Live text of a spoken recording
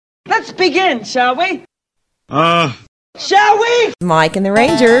Let's begin, shall we? Shall we? Mike and the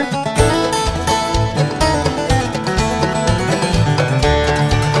Ranger.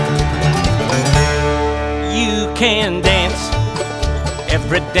 You can dance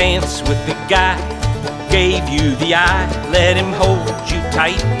every dance with the guy. Gave you the eye, let him hold you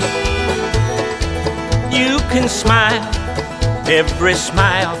tight. You can smile every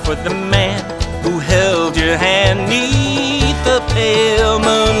smile for the man who held your hand 'neath the pale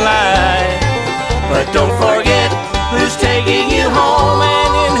moonlight. But don't forget who's taking you home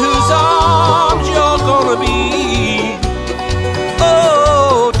and in whose arms you're gonna be.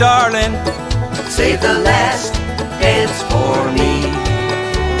 Oh, darling, save the last dance for me.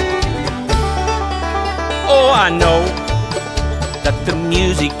 Oh, I know that the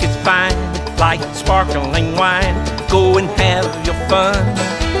music is fine, like sparkling wine. Go and have your fun,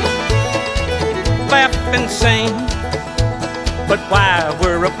 laugh and sing. But while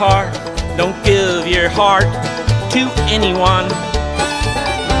we're apart, don't give your heart to anyone.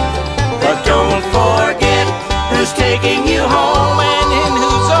 But don't forget who's taking you home and in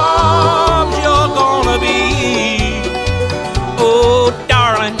whose arms you're gonna be. Oh,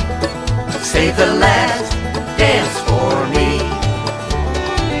 darling, save the last dance for me.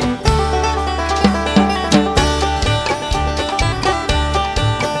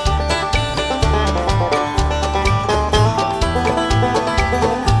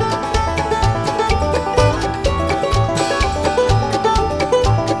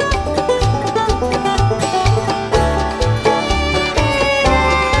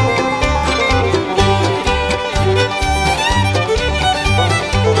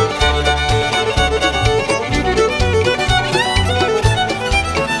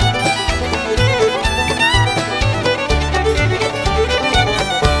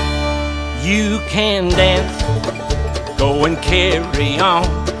 Can dance, go and carry on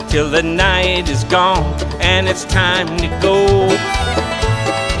till the night is gone and it's time to go.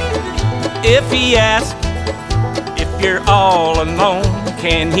 If he asks if you're all alone,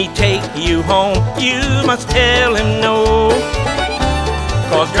 can he take you home? You must tell him no.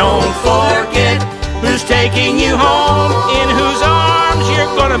 'Cause don't forget who's taking you home, in whose arms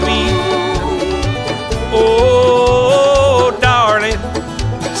you're gonna be. Oh, darling,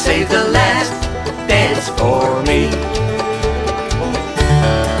 save the last dance for me.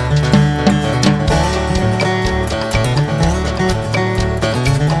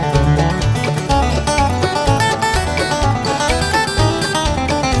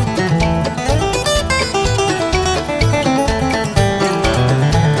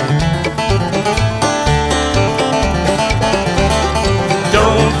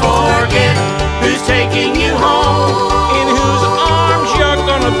 Don't forget who's taking you home, in whose arms you're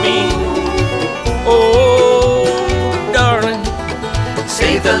gonna be. Oh, darling,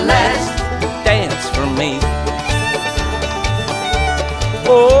 save the last dance for me.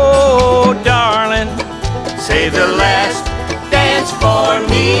 Oh, darling, save the last dance for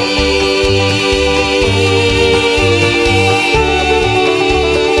me.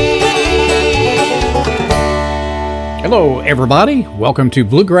 Hello, everybody. Welcome to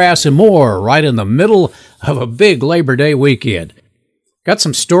Bluegrass and More, right in the middle of a big Labor Day weekend. Got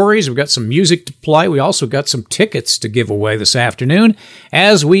some stories, we've got some music to play, we also got some tickets to give away this afternoon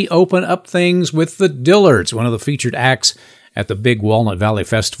as we open up things with the Dillards, one of the featured acts at the big Walnut Valley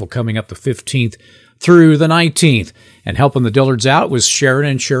Festival coming up the 15th through the 19th. And helping the Dillards out was Sharon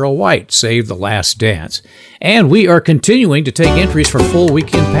and Cheryl White, Save the Last Dance. And we are continuing to take entries for full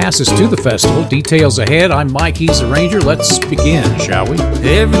weekend passes to the festival. Details ahead. I'm Mike, he's the Ranger. Let's begin, shall we?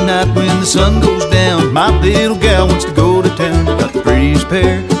 Every night when the sun goes down, my little gal wants to go to town. Got the prettiest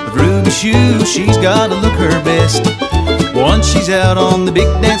pair of ruby shoes, she's gotta look her best. Once she's out on the big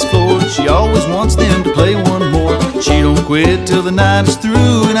dance floor, she always wants them to play one more. She don't quit till the night is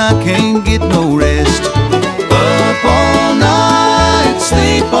through and I can't get no rest. Up all night,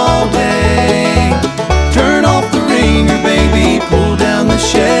 sleep all day. Turn off the ringer, baby, pull down the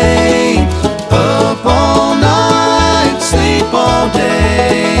shade. Up all night, sleep all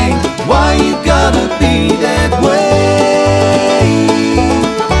day. Why you gotta be that way?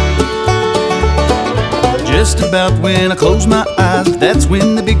 Just about when I close my eyes, that's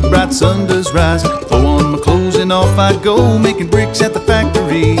when the big bright sun does rise. Throw on my clothes and off I go, making bricks at the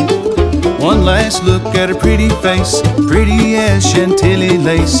factory. One last look at her pretty face, pretty as Chantilly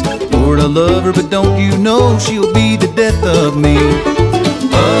lace. Lord, I love her, but don't you know she'll be the death of me.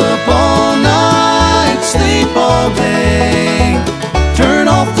 Up all night, sleep all day. Turn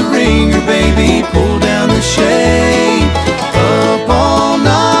off the ringer, baby, pull down the shade. Up all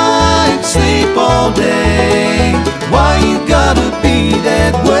night, sleep all day. Why you gotta be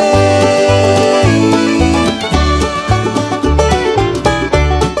that way?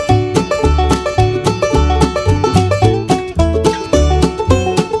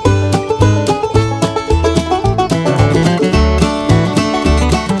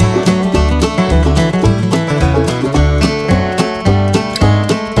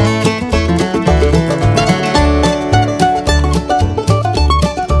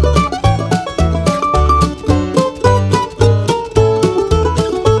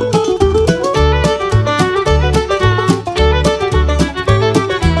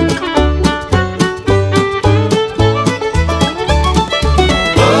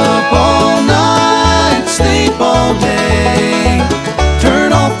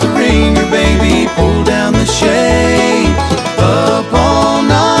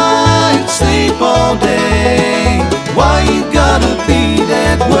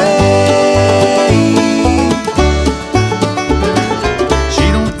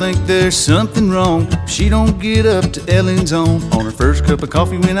 think there's something wrong. She don't get up to Ellen's on her first cup of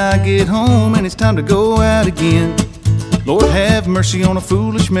coffee when I get home, and it's time to go out again. Lord have mercy on a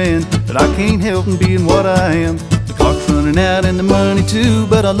foolish man, but I can't help being what I am. The clock's running out and the money too,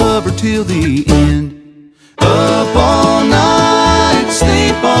 but I love her till the end. Up all night,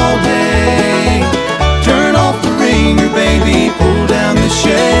 sleep all day. Turn off the ringer, baby, pull down the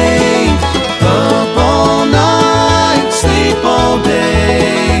shade. Up all night, sleep all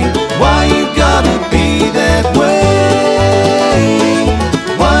day. Why you gotta be that way?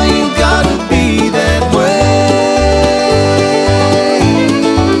 Why you gotta be that way?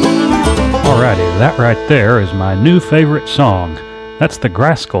 Alrighty, that right there is my new favorite song. That's the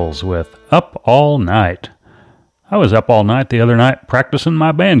Grascals with Up All Night. I was up all night the other night practicing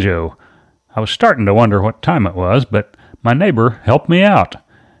my banjo. I was starting to wonder what time it was, but my neighbor helped me out.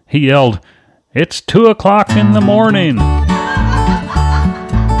 He yelled, "It's 2 o'clock in the morning."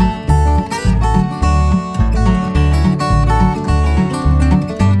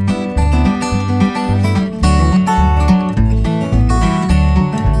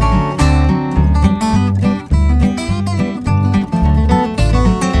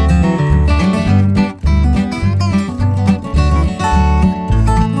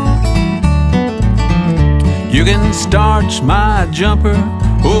 You can starch my jumper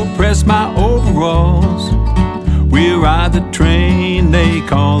or press my overalls. We ride the train they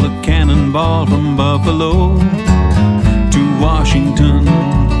call the Cannonball from Buffalo to Washington.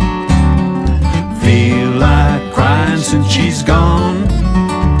 Feel like crying since she's gone.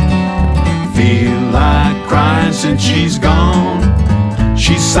 Feel like crying since she's gone.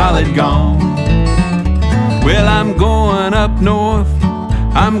 She's solid gone. Well, I'm going up north.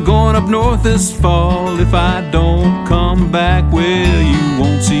 I'm going up north this fall. If I don't come back, well, you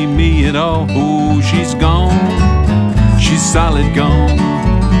won't see me at all. Oh, she's gone. She's solid gone.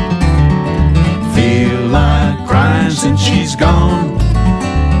 Feel like crying since she's gone.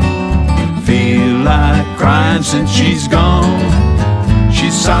 Feel like crying since she's gone.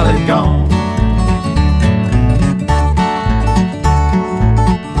 She's solid gone.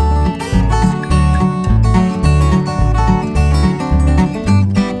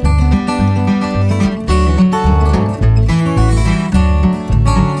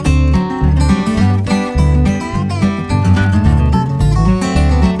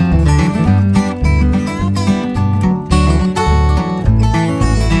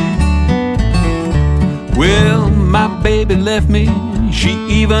 Well, my baby left me, she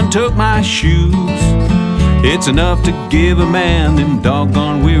even took my shoes. It's enough to give a man them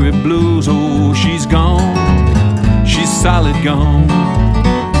doggone weary blues. Oh, she's gone, she's solid gone.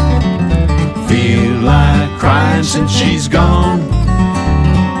 Feel like crying since she's gone.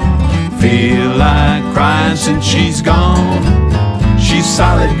 Feel like crying since she's gone. She's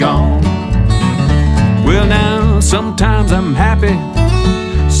solid gone. Well, now, sometimes I'm happy,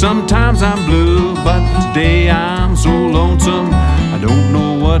 sometimes I'm blue, but today I'm so lonesome I don't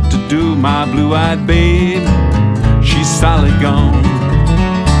know what to do. My blue-eyed babe, she's solid gone.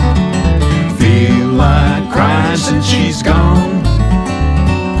 Feel like crying since she's gone.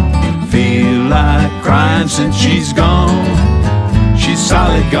 Feel like crying since she's gone. She's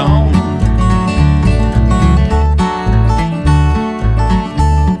solid gone.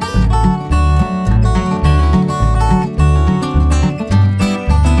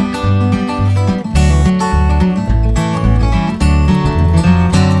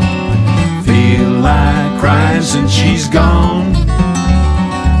 Crying since she's gone.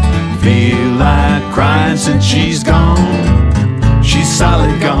 Feel like crying since she's gone. She's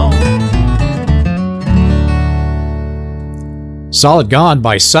solid gone. Solid Gone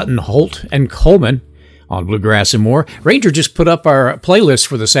by Sutton, Holt, and Coleman on Bluegrass and More. Ranger just put up our playlist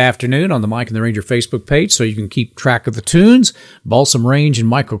for this afternoon on the Mike and the Ranger Facebook page so you can keep track of the tunes. Balsam Range and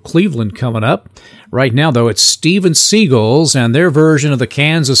Michael Cleveland coming up. Right now, though, it's Steven Seagulls and their version of the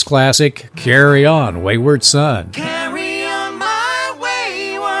Kansas classic, Carry On, Wayward Son. Carry on, my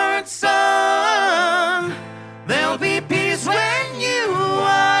wayward son. There'll be peace when you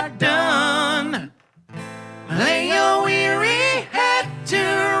are done. Lay your weary head to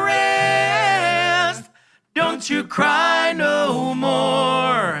rest. Don't you cry no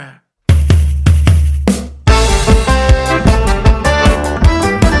more.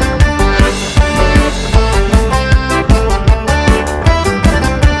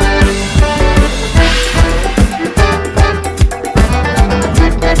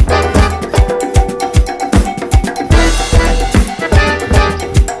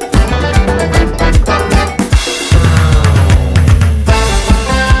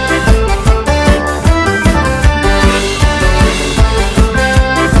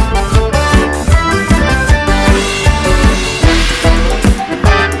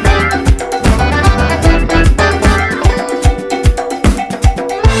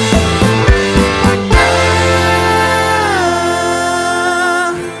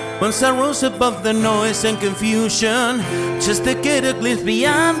 Once I rose above the noise and confusion, just to get a glimpse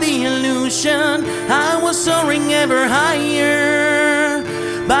beyond the illusion. I was soaring ever higher,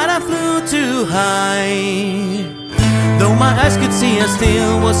 but I flew too high. Though my eyes could see, I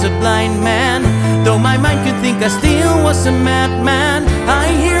still was a blind man. Though my mind could think, I still was a madman. I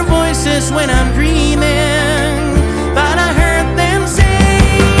hear voices when I'm dreaming, but I heard them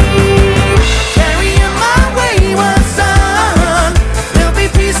say, carry on my wayward son, there'll be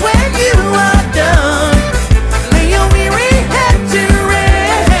peace when you are done. Lay your weary head to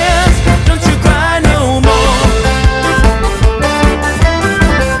rest, don't you cry no more.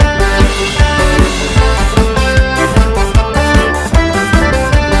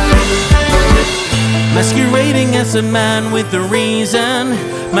 Masquerading as a man with a reason,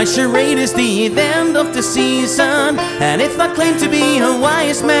 my charade is the event of the season. And if I claim to be a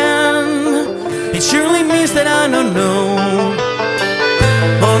wise man, it surely means that I don't know.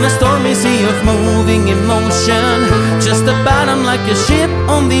 On a stormy sea of moving emotion, just about I'm like a ship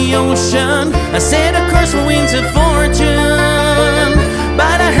on the ocean. I set a course for winds of fortune,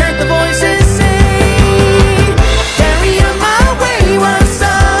 but I heard the voices say, carry on my wayward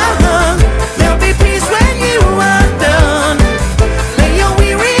son, there'll be peace when you are done. Lay your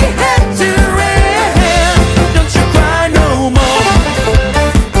weary head to rest, don't you cry no more.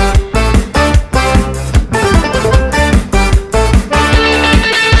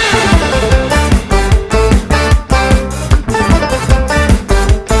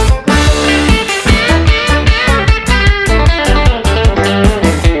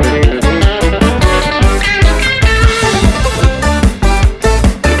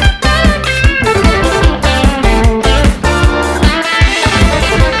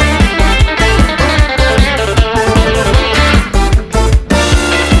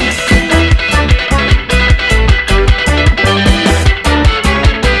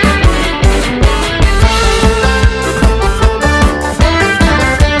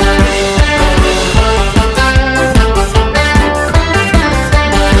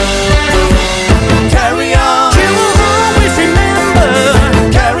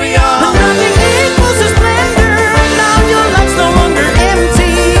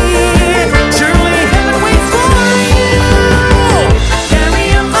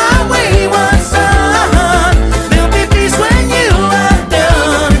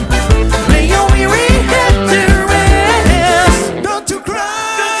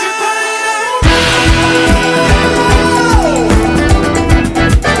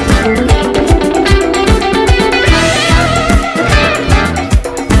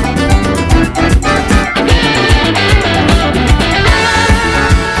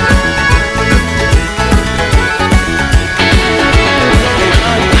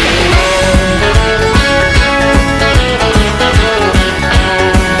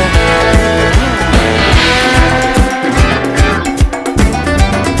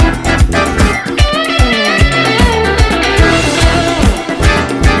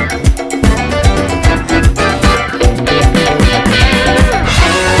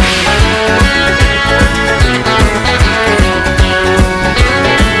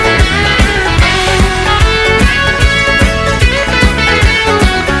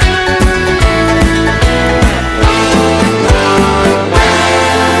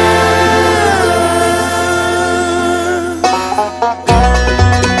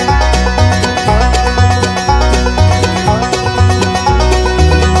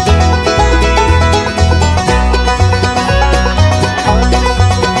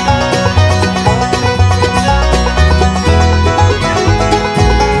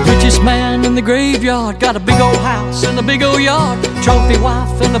 Got a big old house and a big old yard, trophy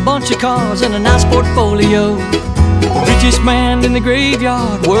wife and a bunch of cars and a nice portfolio. Richest man in the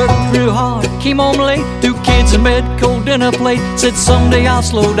graveyard, worked real hard, came home late, 2 kids in bed, cold dinner plate. Said someday I'll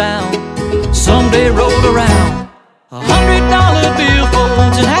slow down, someday rolled around. $100 bill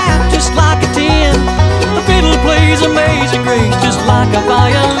folds in half just like a 10. The fiddle plays Amazing Grace just like a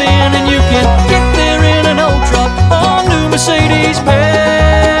violin. And you can get there in an old truck or new Mercedes Benz.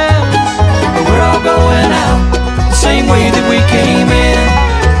 But we're all going out the same way that we came in.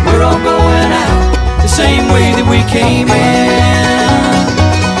 We're all going out the same way that we came in.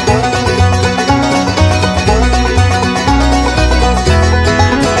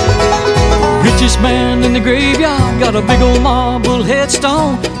 Richest man in the graveyard, got a big old marble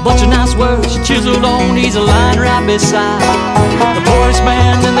headstone, bunch of nice words chiseled on, he's a line right beside the poorest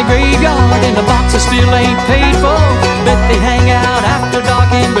man in the graveyard, and the boxes still ain't paid for. Bet they hang out after dark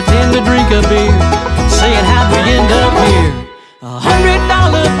and pretend to drink a beer, saying how'd we end up here.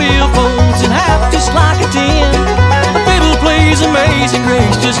 $100 bill folds in half just like a 10. The fiddle plays plays Amazing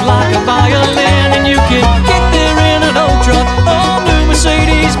Grace just like a violin, and you can get there in an old truck, all new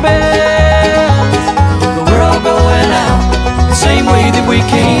Mercedes-Benz. But we're all going out the same way that we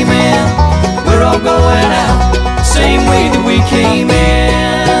came in. We're all going out the same way that we came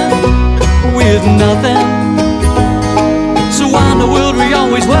in, with nothing. So why in the world are we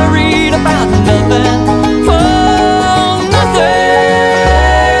always worried about nothing? Oh, nothing.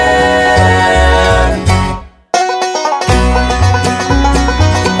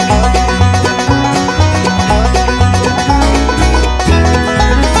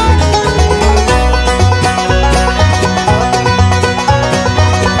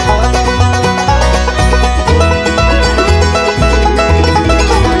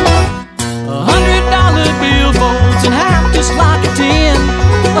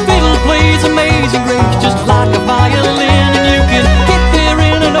 Amazing Grace just like a violin, and you can get there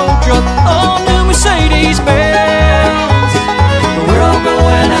in an old truck, all new Mercedes-Benz. But we're all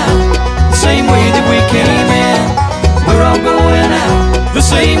going out the same way that we came in. We're all going out the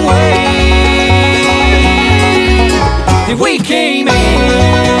same way that we came in.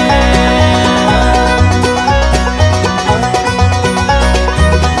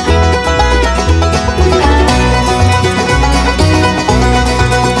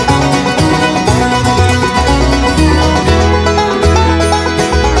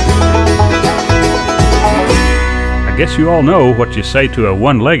 I guess you all know what you say to a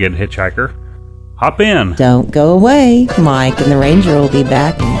one-legged hitchhiker. Hop in. Don't go away. Mike and the Ranger will be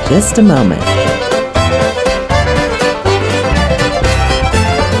back in just a moment.